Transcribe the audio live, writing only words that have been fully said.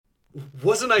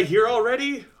Wasn't I here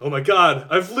already? Oh my god,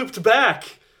 I've looped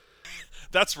back!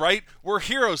 That's right, we're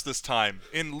heroes this time,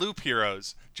 in Loop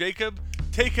Heroes. Jacob,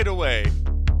 take it away.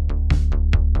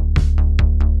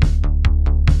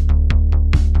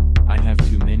 I have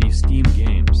too many Steam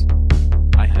games.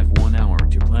 I have 1 hour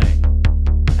to play.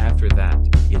 After that,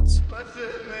 it's... That's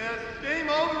it, man. Game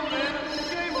over, man.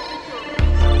 Game over.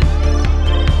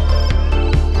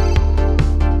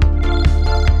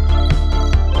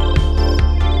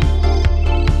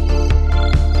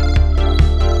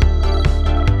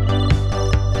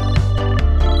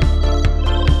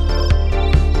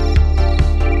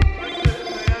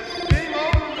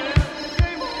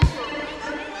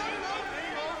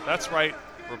 That's right,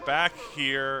 we're back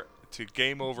here to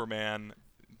Game Over Man.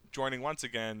 Joining once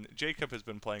again, Jacob has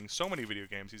been playing so many video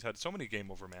games. He's had so many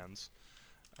Game Over Mans.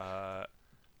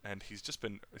 And he's just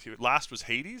been... Last was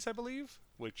Hades, I believe,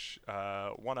 which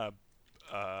won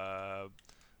the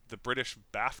British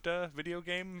BAFTA video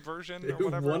game version or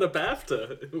whatever. Won a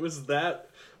BAFTA. It was that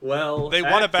well They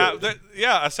acted. won a BAFTA.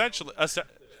 Yeah, essentially,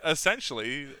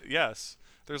 yes.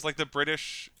 There's like the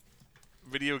British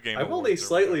video game I'm only awards or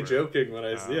slightly whatever. joking when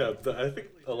I I think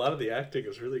a lot of the acting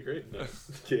is really great in that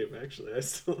game. Actually, I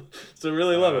still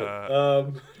really love it.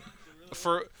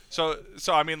 So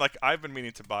I mean, like, I've been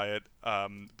meaning to buy it,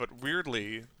 but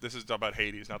weirdly, this is about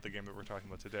Hades, not the game that we're talking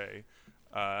about today.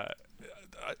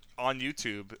 On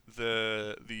YouTube,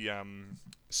 the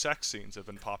sex scenes have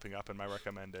been popping up in my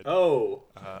recommended. Oh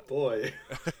boy!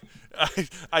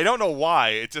 I don't know why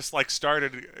it just like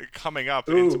started coming up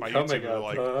into my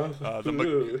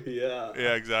YouTube.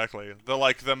 Yeah, exactly.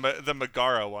 The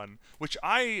Megara one, which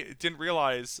I didn't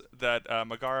realize that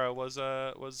Megara was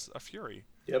a Fury.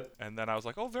 Yep. And then I was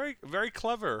like, oh, very, very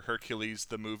clever. Hercules,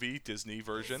 the movie, Disney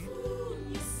version.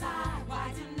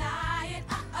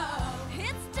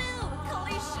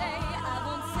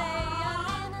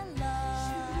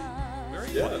 Very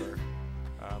clever.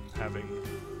 Having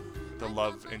the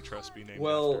love interest be named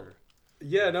after.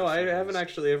 Yeah, no, I haven't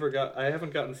actually I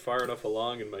haven't gotten far enough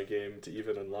along in my game to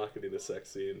even unlock any of the sex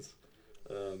scenes.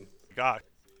 God.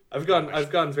 I've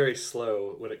gone very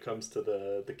slow when it comes to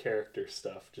the character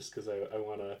stuff, just because I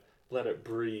want to let it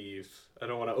breathe. I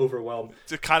don't want to overwhelm.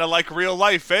 It's kind of like real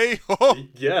life, eh?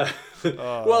 Yeah.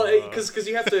 Well, because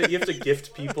you have to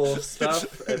gift people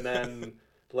stuff, and then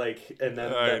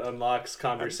that unlocks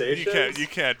conversations. You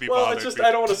can't be. Well, bothered. it's just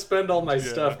I don't want to spend all my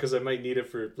stuff because I might need it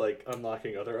for like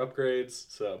unlocking other upgrades.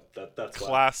 So that's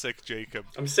classic why. Jacob.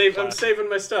 I'm saving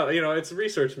my stuff. You know, it's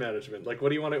research management. Like, what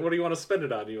do you want to spend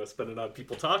it on? Do you want to spend it on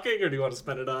people talking, or do you want to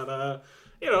spend it on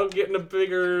getting a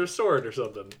bigger sword or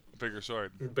something? Bigger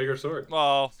sword.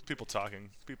 Well, people talking.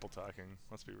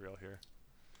 Let's be real here.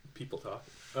 People talk.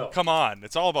 Oh, come on!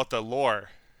 It's all about the lore.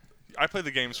 I play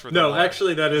the games for the lore.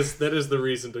 Actually, that is the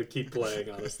reason to keep playing,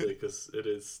 honestly, because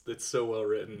it's so well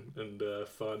written and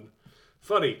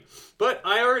funny. But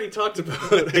I already talked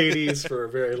about Hades for a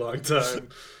very long time.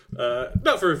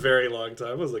 Not for a very long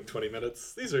time. It was like 20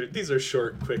 minutes. These are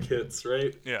short, quick hits,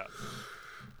 right? Yeah.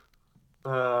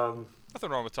 Nothing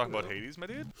wrong with talking about Hades, my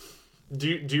dude. Do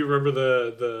you remember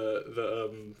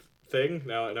the thing?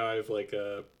 Now I have like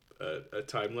a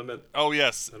time limit. Oh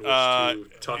yes. On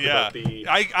which to talk about the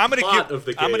plot of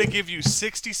the game. I'm gonna give you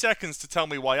 60 seconds to tell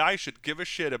me why I should give a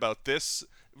shit about this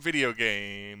video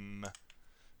game.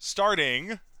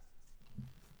 Starting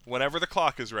whenever the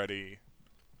clock is ready.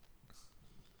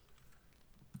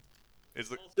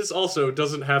 This also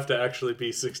doesn't have to actually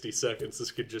be 60 seconds. This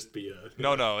could just be a...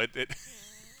 No. It okay.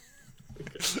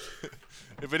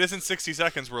 If it isn't 60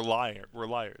 seconds, we're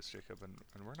liars, Jacob, and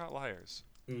we're not liars.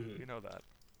 Mm-hmm. You know that.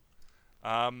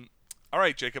 All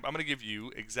right, Jacob, I'm going to give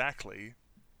you exactly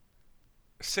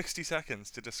 60 seconds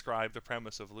to describe the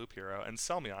premise of Loop Hero and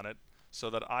sell me on it so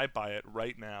that I buy it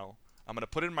right now. I'm going to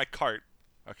put it in my cart,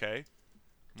 okay?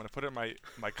 I'm going to put it in my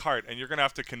cart, and you're going to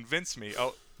have to convince me.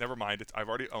 Oh, never mind. I've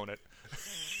already owned it.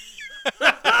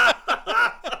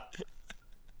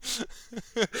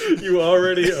 You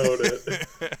already own it.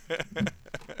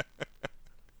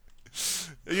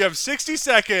 You have 60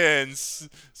 seconds.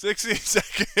 60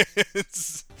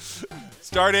 seconds.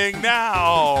 Starting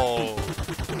now.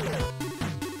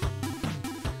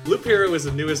 Loop Hero is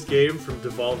the newest game from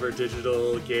Devolver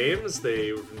Digital Games.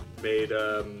 They made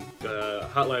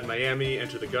Hotline Miami,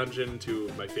 Enter the Gungeon, two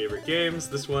of my favorite games.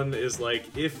 This one is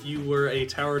like if you were a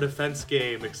tower defense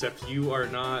game, except you are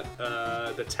not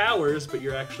the towers, but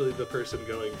you're actually the person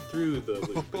going through the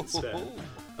loop instead.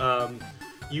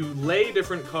 you lay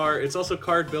different cards. It's also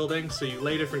card building, so you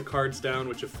lay different cards down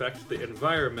which affect the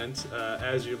environment.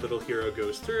 As your little hero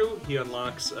goes through, he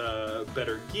unlocks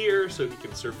better gear so he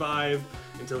can survive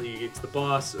until he gets the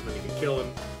boss, and then you can kill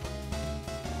him.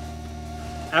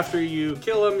 After you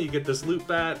kill him, you get this loot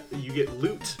you get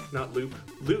loot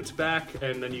back,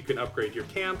 and then you can upgrade your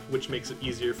camp, which makes it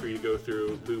easier for you to go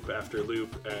through loop after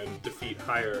loop and defeat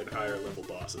higher and higher level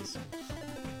bosses.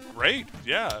 Great,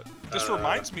 yeah. This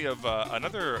reminds me of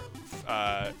another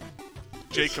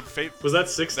Jacob favorite. Was that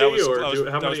 60 That was, or that was,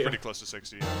 how that many? was pretty close to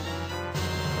 60.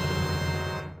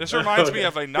 This reminds me Okay.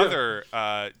 of another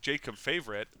Jacob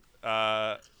favorite,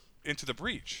 Into the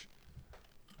Breach.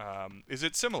 Is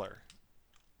it similar?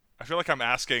 I feel like I'm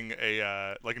asking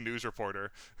a news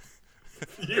reporter.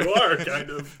 You are kind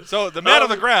of. So the man on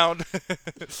the ground.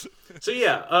 So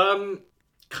yeah,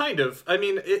 kind of. I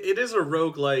mean, it is a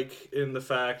roguelike in the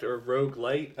fact, or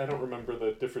roguelite. I don't remember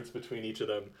the difference between each of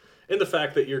them. In the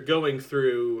fact that you're going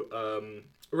through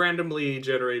randomly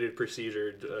generated,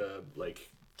 procedured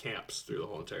camps through the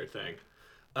whole entire thing.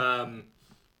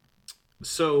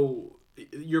 So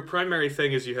your primary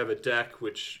thing is you have a deck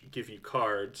which give you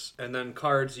cards, and then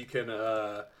cards you can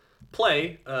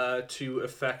play to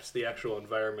affect the actual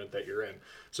environment that you're in.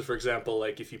 So for example,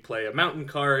 like if you play a mountain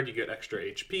card, you get extra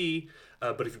HP,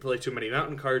 but if you play too many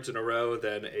mountain cards in a row,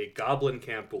 then a goblin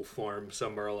camp will form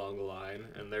somewhere along the line,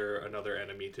 and they're another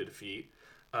enemy to defeat.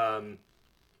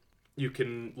 You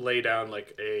can lay down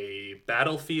like a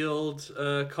battlefield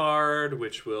card,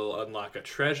 which will unlock a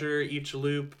treasure each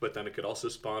loop, but then it could also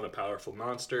spawn a powerful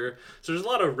monster. So there's a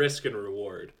lot of risk and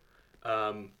reward.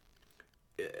 A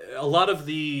lot of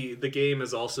the game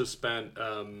is also spent,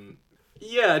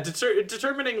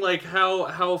 determining like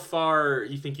how far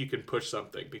you think you can push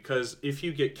something. Because if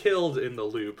you get killed in the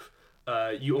loop,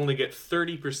 you only get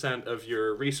 30% of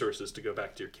your resources to go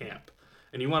back to your camp.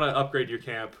 And you want to upgrade your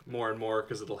camp more and more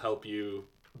because it'll help you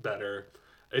better.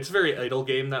 It's a very idle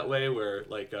game that way, where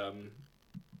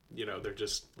they're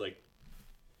just like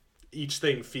each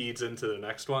thing feeds into the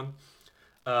next one.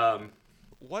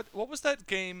 What was that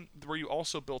game where you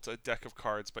also built a deck of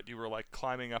cards, but you were like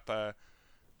climbing up a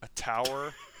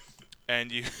tower,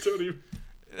 and you? Don't even...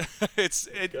 It's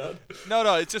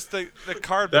just the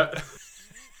card.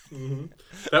 Mm-hmm.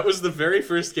 That was the very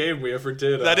first game we ever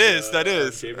did. That is.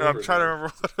 Game I'm Over trying to Game.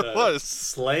 remember what it was.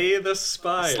 Slay the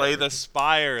Spire. Slay the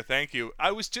Spire. Thank you.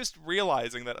 I was just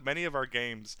realizing that many of our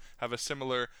games have a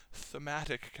similar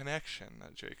thematic connection,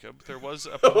 Jacob. There was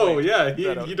a point. Oh yeah,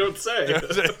 you don't say.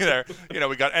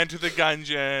 We got Enter the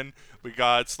Gungeon. We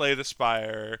got Slay the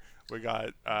Spire. We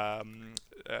got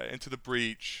Into the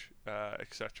Breach,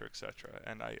 etc., etc.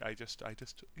 And I just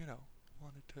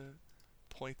wanted to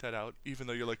point that out, even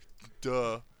though you're like,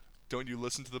 duh, don't you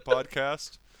listen to the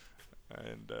podcast?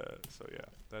 And so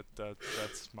yeah,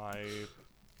 that's my,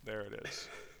 there it is.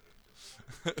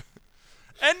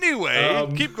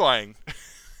 Anyway, keep going.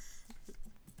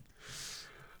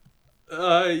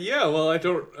 Yeah, well, I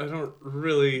don't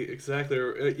really exactly.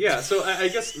 So I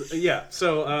guess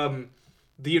So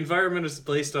the environment is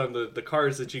based on the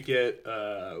cards that you get,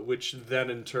 which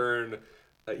then in turn.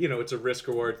 It's a risk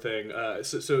reward thing.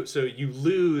 So you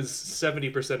lose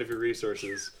 70% of your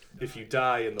resources if you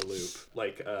die in the loop,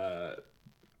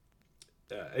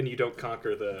 and you don't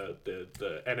conquer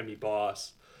the enemy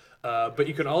boss. But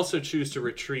you can also choose to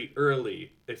retreat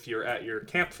early if you're at your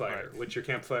campfire, right. Which your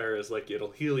campfire is like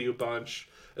it'll heal you a bunch.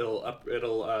 It'll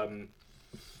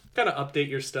kind of update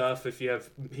your stuff. If you have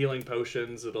healing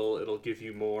potions, it'll give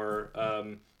you more.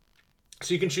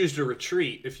 So you can choose to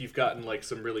retreat if you've gotten like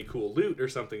some really cool loot or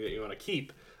something that you want to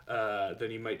keep.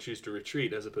 Then you might choose to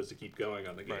retreat as opposed to keep going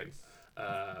on the game.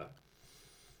 Right.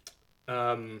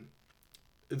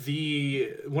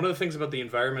 One of the things about the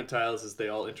environment tiles is they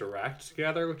all interact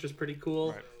together, which is pretty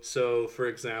cool. Right. So, for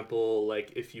example,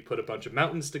 like if you put a bunch of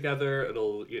mountains together,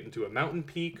 it'll get into a mountain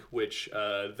peak, which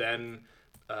then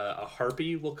a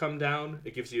harpy will come down.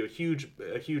 It gives you a huge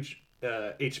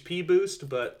HP boost,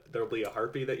 but there'll be a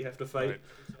harpy that you have to fight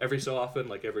every so often,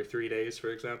 like every 3 days, for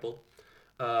example.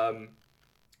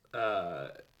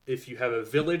 If you have a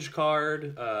village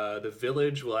card, the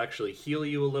village will actually heal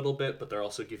you a little bit, but they'll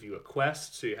also give you a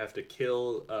quest, so you have to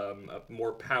kill a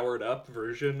more powered up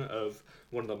version of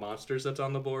one of the monsters that's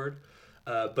on the board.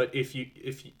 But if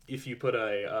you put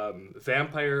a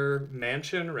vampire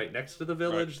mansion right next to the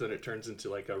village, then it turns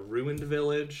into like a ruined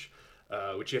village,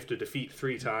 which you have to defeat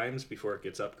 3 times before it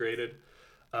gets upgraded.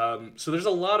 So there's a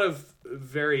lot of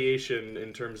variation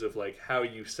in terms of like how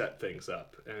you set things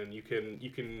up, and you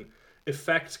can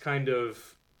affect kind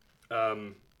of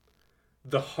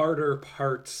the harder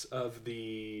parts of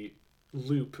the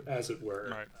loop, as it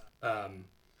were. Right.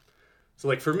 So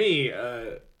like for me,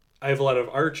 I have a lot of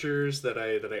archers that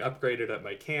I upgraded at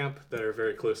my camp that are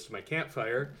very close to my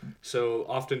campfire. So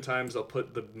oftentimes I'll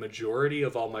put the majority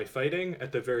of all my fighting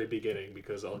at the very beginning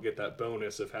because I'll get that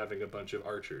bonus of having a bunch of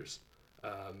archers.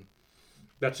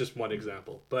 That's just one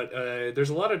example. But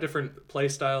there's a lot of different play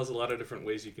styles, a lot of different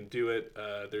ways you can do it.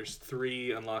 There's 3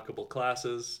 unlockable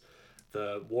classes: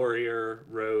 the warrior,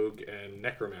 rogue, and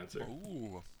necromancer.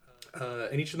 Ooh.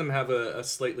 And each of them have a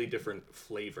slightly different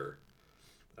flavor.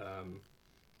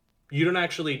 You don't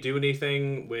actually do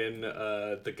anything when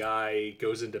the guy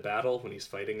goes into battle, when he's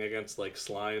fighting against like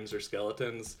slimes or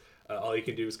skeletons. All you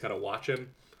can do is kind of watch him.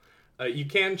 You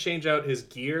can change out his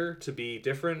gear to be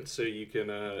different, so you can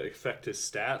affect his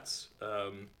stats.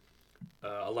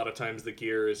 A lot of times the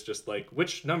gear is just like,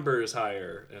 which number is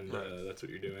higher, and that's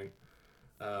what you're doing.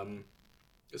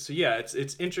 So yeah,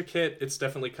 it's intricate. It's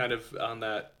definitely kind of on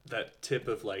that tip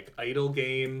of like idle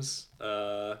games,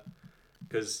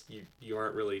 because you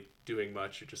aren't really doing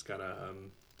much. You're just kind of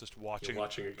Just watching.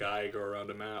 watching a guy go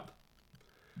around a map.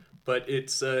 But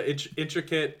it's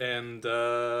intricate and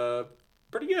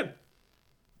pretty good.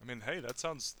 I mean, hey, that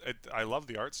sounds. I love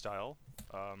the art style.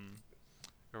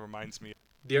 It reminds me.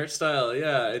 The art style,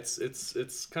 yeah,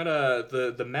 it's kind of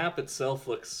the map itself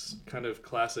looks kind of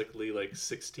classically like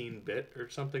 16-bit or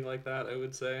something like that, I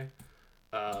would say.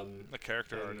 The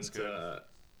character art is good.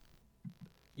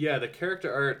 Yeah, the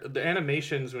character art, the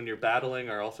animations when you're battling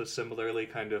are also similarly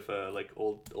kind of like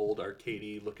old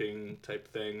arcadey looking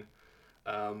type thing.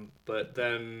 But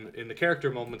then in the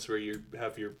character moments where you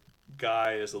have your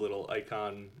guy as a little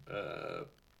icon,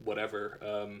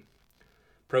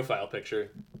 profile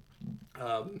picture,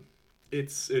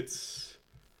 it's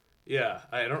yeah,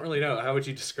 I don't really know. How would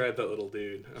you describe that little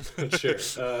dude? I'm not sure.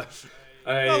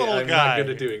 I'm guy. not good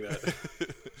at doing that.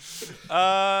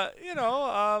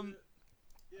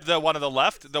 The one on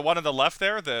the left,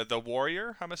 there, the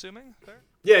warrior, I'm assuming there.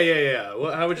 Yeah.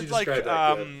 Well, how would you It's like describe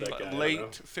that guy?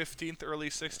 late 15th, early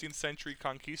 16th century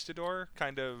conquistador,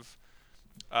 kind of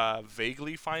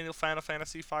vaguely Final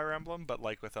Fantasy Fire Emblem, but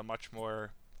like with a much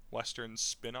more Western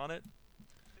spin on it.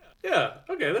 Yeah.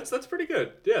 Okay. That's pretty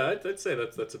good. Yeah, I'd say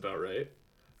that's about right.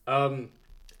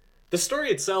 The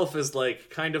story itself is like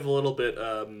kind of a little bit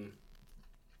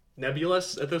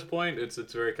nebulous at this point. It's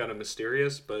very kind of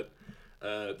mysterious, but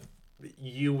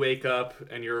you wake up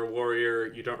and you're a warrior.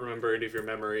 You don't remember any of your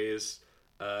memories,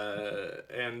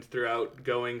 and throughout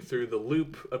going through the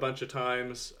loop a bunch of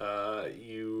times,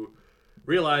 you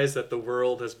realize that the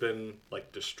world has been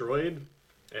like destroyed,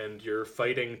 and you're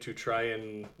fighting to try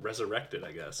and resurrect it,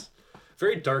 I guess.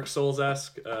 Very Dark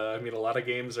Souls-esque. I mean, a lot of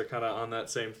games are kind of on that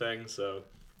same thing, so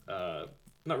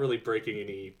not really breaking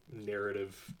any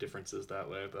narrative differences that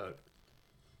way, but...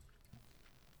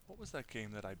 What was that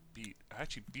game that I beat? I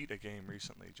actually beat a game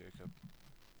recently, Jacob.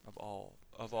 Of all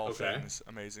Okay. things,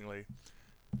 amazingly.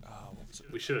 What was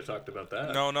it? We should have talked about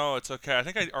that. No, it's okay. I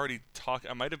think I already talked.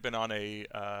 I might have been on a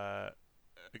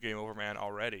Game Over Man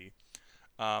already.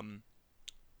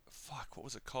 What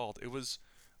was it called? It was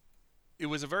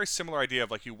a very similar idea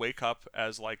of like you wake up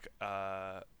as like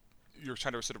you're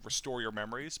trying to sort of restore your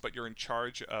memories, but you're in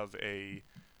charge of a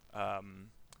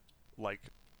like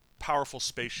powerful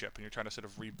spaceship, and you're trying to sort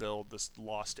of rebuild this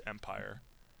lost empire.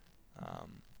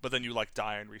 But then you like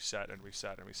die and reset and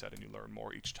reset and reset, and you learn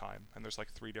more each time. And there's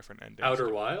like 3 different endings.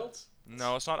 Outer Wilds?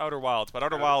 No, it's not Outer Wilds, but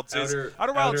Outer Wilds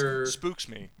spooks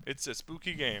me. It's a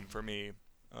spooky game for me.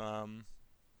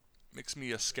 Makes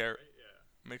me scaredy.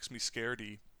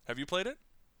 Have you played it?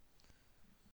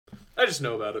 I just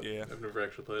know about it. Yeah. I've never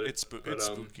actually played it. It's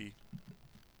spooky.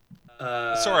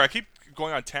 Uh, Sorry, I keep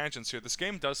going on tangents here. This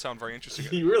game does sound very interesting.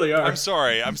 You really are. I'm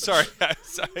sorry. I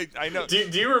know. Do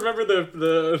you remember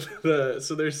the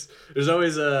so there's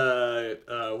always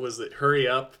was it hurry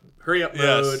up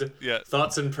mode, Yes.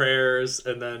 thoughts and prayers,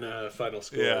 and then final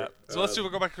score. Yeah. So let's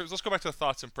go back to the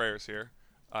thoughts and prayers here.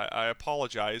 I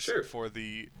apologize for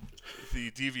the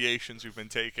deviations we've been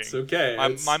taking. It's okay.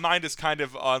 My mind is kind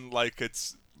of on like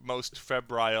its most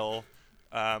febrile.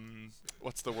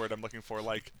 What's the word I'm looking for?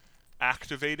 Like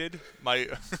activated. My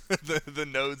the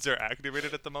nodes are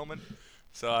activated at the moment.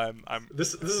 So I'm.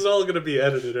 This is all going to be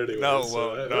edited anyway. No,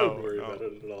 so well, I don't worry about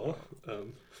it at all.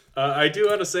 I do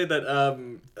want to say that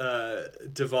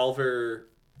Devolver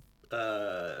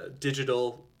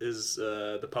Digital is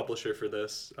the publisher for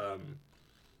this.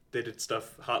 They did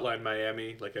stuff Hotline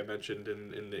Miami, like I mentioned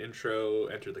in the intro,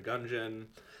 Enter the Gungeon.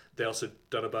 They also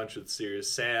done a bunch with Serious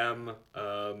Sam,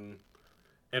 and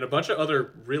a bunch of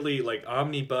other really like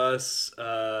omnibus,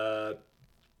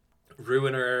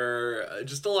 Ruiner,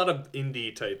 just a lot of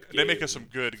indie type. They make us some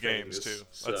good games things, too.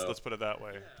 so- Let's put it that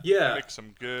way. Yeah. They make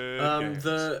some good games.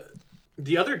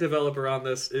 The other developer on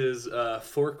this is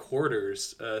Four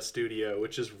Quarters Studio,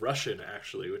 which is Russian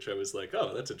actually, which I was like,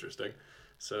 oh, that's interesting.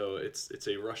 So it's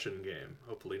a Russian game.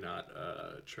 Hopefully not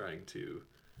trying to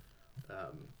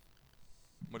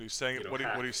What are you saying? you know, What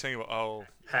are you saying about? Oh,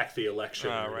 hack the election.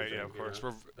 or right. anything, Yeah, of you course.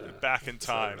 know? We're back in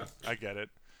time. no. I get it.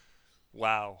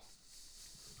 Wow.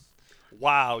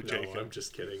 Wow, No, Jacob. I'm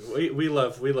just kidding. We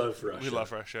love Russia. We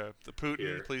love Russia. The Putin,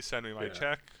 Here. please send me my Yeah.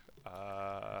 check.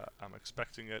 I'm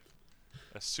expecting it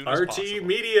as soon as RT possible.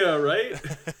 Media, right?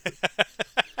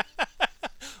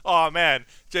 Oh man,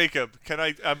 Jacob, can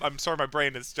I? I'm sorry, my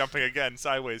brain is jumping again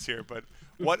sideways here. But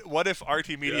what if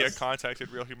RT Media Yes.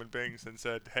 contacted Real Human Beings and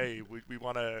said, "Hey, we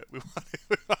wanna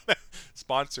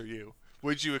sponsor you?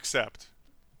 Would you accept?"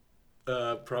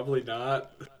 Probably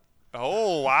not.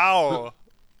 Oh wow.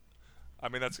 I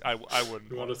mean, I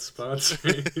wouldn't. You want to sponsor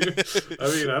me? I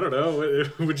mean, I don't know.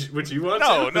 Would you want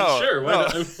No, to? no, Sure. Why no.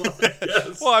 not? Well, I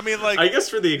guess. Well, I mean, like, I guess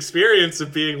for the experience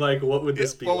of being like, what would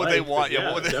this be what would like? they want? But Yeah,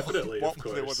 what would they, definitely, what of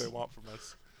would course. they want from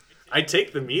us? I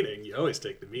take the meeting. You always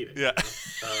take the meeting. Yeah.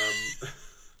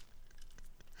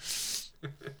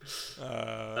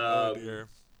 Oh dear.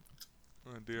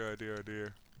 Oh dear. Oh dear. Oh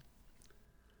dear.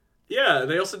 Yeah,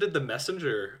 they also did The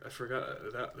Messenger. I forgot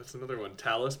that's another one.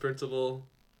 Talos Principle.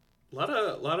 A lot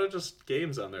of just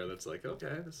games on there that's like,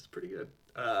 okay, this is pretty good.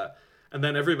 And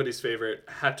then everybody's favorite,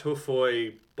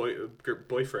 Hatofoy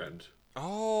Boyfriend. The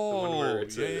one where Oh,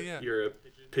 it's yeah. you're a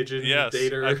pigeon Yes,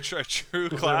 dater. a true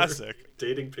classic.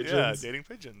 Dating pigeons. Yeah, dating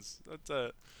pigeons.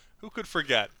 That's who could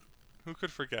forget? Who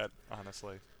could forget?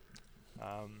 Honestly,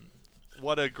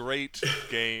 what a great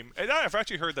game! And I've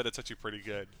actually heard that it's actually pretty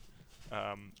good.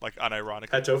 Like unironically.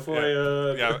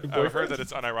 Hatofoy, yeah, I've heard Boyfriend? that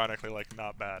it's unironically like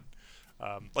not bad.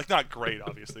 Like not great,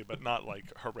 obviously, but not like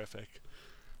horrific.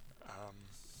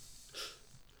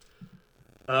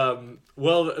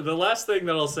 Well, the last thing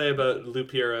that I'll say about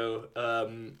Loop Hero,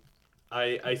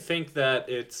 I think that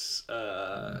its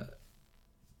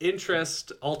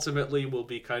interest ultimately will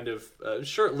be kind of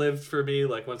short-lived for me.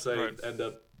 Like once I Right. end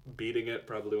up beating it,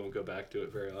 probably won't go back to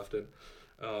it very often.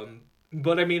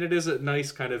 But I mean, it is a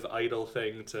nice kind of idle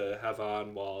thing to have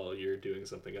on while you're doing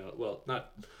something else. Well,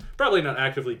 probably not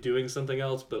actively doing something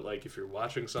else, but like if you're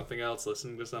watching something else,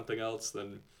 listening to something else,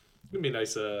 then it can be a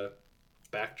nice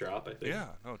backdrop, I think. Yeah,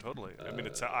 no, totally. I mean,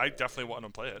 I definitely want to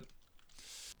play it.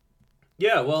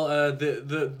 Yeah, well,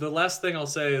 the last thing I'll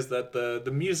say is that the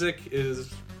music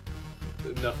is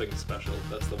nothing special.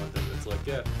 That's the one thing that's like,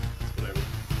 yeah, it's whatever.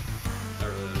 Not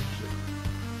really that interesting.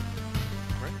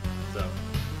 Right. So,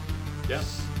 yeah.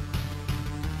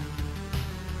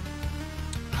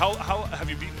 How have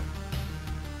you beaten it?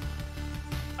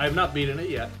 I've not beaten it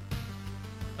yet.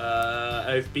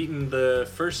 I've beaten the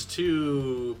first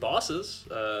two bosses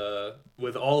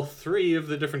with all three of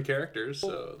the different characters,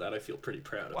 so that I feel pretty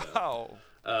proud of. Wow.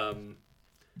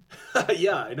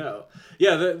 Yeah, I know.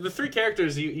 Yeah, the three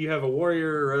characters, you have a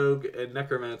warrior, rogue, and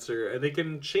necromancer, and they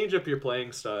can change up your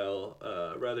playing style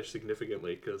rather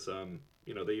significantly because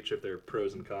they each have their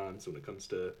pros and cons when it comes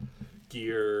to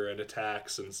gear and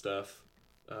attacks and stuff.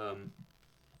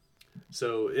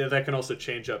 So yeah, that can also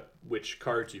change up which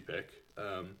cards you pick.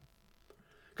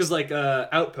 Because like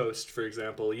Outpost, for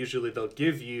example, usually they'll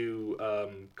give you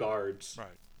guards Right.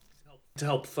 to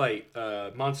help fight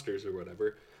monsters or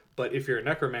whatever. But if you're a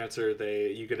necromancer,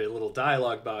 you get a little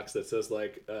dialogue box that says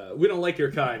like, "We don't like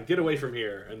your kind. Get away from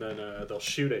here," and then they'll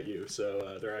shoot at you.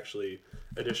 So they're actually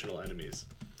additional enemies.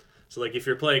 So like if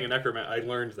you're playing a necromancer, I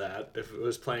learned that if it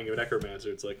was playing a necromancer,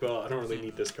 it's like, well, I don't really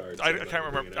need this card. so I I'm not can't gonna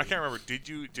remember. bring it I in. can't remember.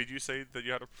 Did you say that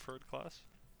you had a preferred class?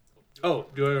 Oh,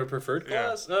 do I have a preferred Yeah.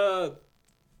 class?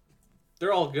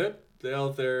 They're all good. They all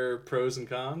have their pros and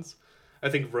cons. I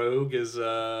think Rogue is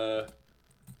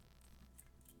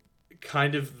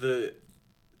kind of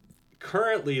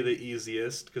currently the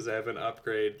easiest because I have an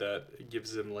upgrade that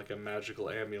gives him like a magical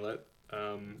amulet,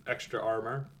 extra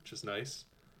armor, which is nice.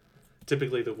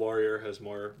 Typically, the warrior has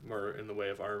more in the way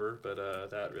of armor, but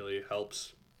that really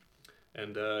helps.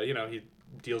 And he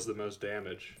deals the most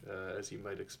damage, as you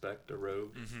might expect. A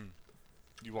rogue. Mm-hmm.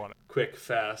 You want it. Quick,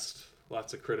 fast,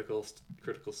 lots of critical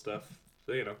stuff.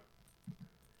 So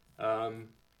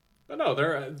but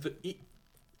no,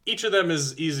 each of them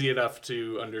is easy enough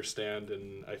to understand,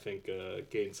 and I think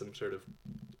gain some sort of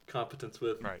competence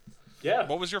with. Right. Yeah.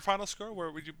 What was your final score?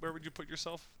 Where would you put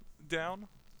yourself down?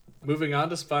 Moving on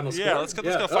to final score. Yeah, let's go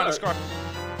final alright. score.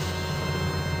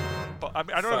 But I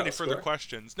don't have any Final further score?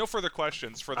 questions. No further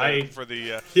questions for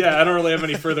the Yeah, I don't really have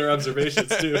any further observations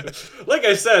too. Like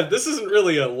I said, this isn't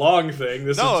really a long thing.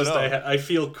 This No, is just no. I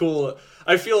feel cool.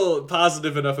 I feel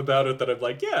positive enough about it that I'm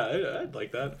like, yeah, I'd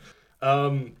like that.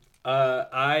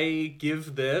 I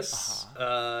give this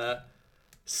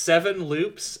 7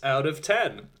 loops out of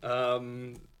 10.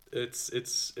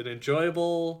 It's an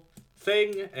enjoyable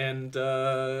thing, and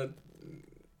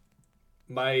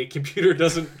my computer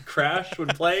doesn't crash when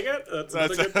playing it. That's a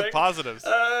good thing. positives.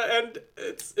 And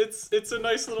it's a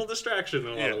nice little distraction in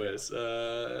a lot of Yeah. ways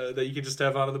that you can just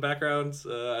have on in the background.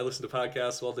 I listen to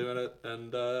podcasts while doing it,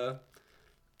 and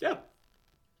yeah,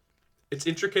 it's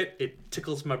intricate. It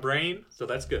tickles my brain, so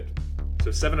that's good.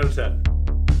 So 7 out of 10.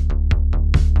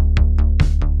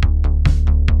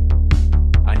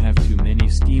 I have too many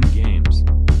Steam games.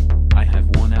 I have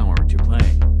 1 hour to play.